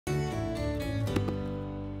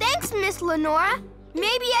Miss Lenora.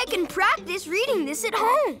 Maybe I can practice reading this at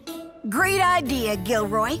home. Great idea,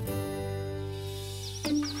 Gilroy.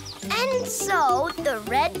 And so the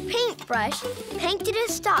red paintbrush painted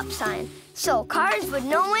a stop sign so cars would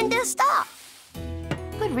know when to stop.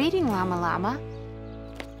 Good reading, Llama Llama.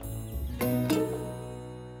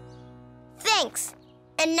 Thanks.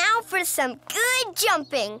 And now for some good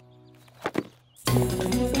jumping.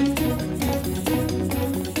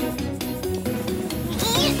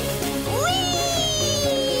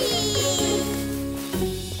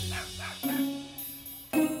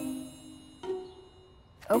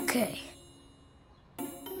 Okay.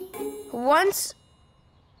 Once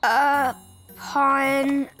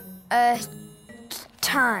upon a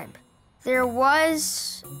time, there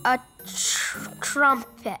was a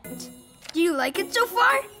trumpet. Do you like it so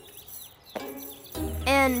far?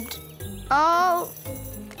 And all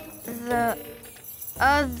the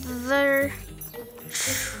other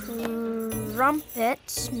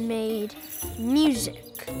trumpets made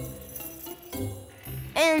music.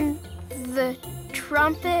 And the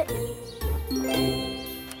trumpet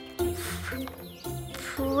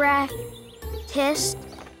practiced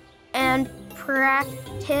and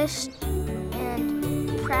practiced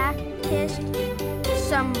and practiced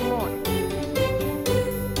some more.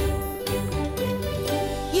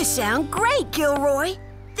 You sound great, Gilroy.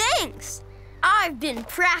 Thanks. I've been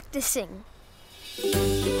practicing.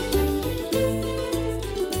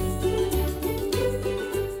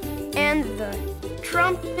 And the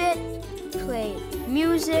trumpet played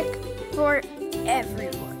music for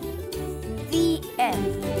everyone. The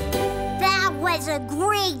end. That was a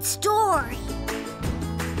great story.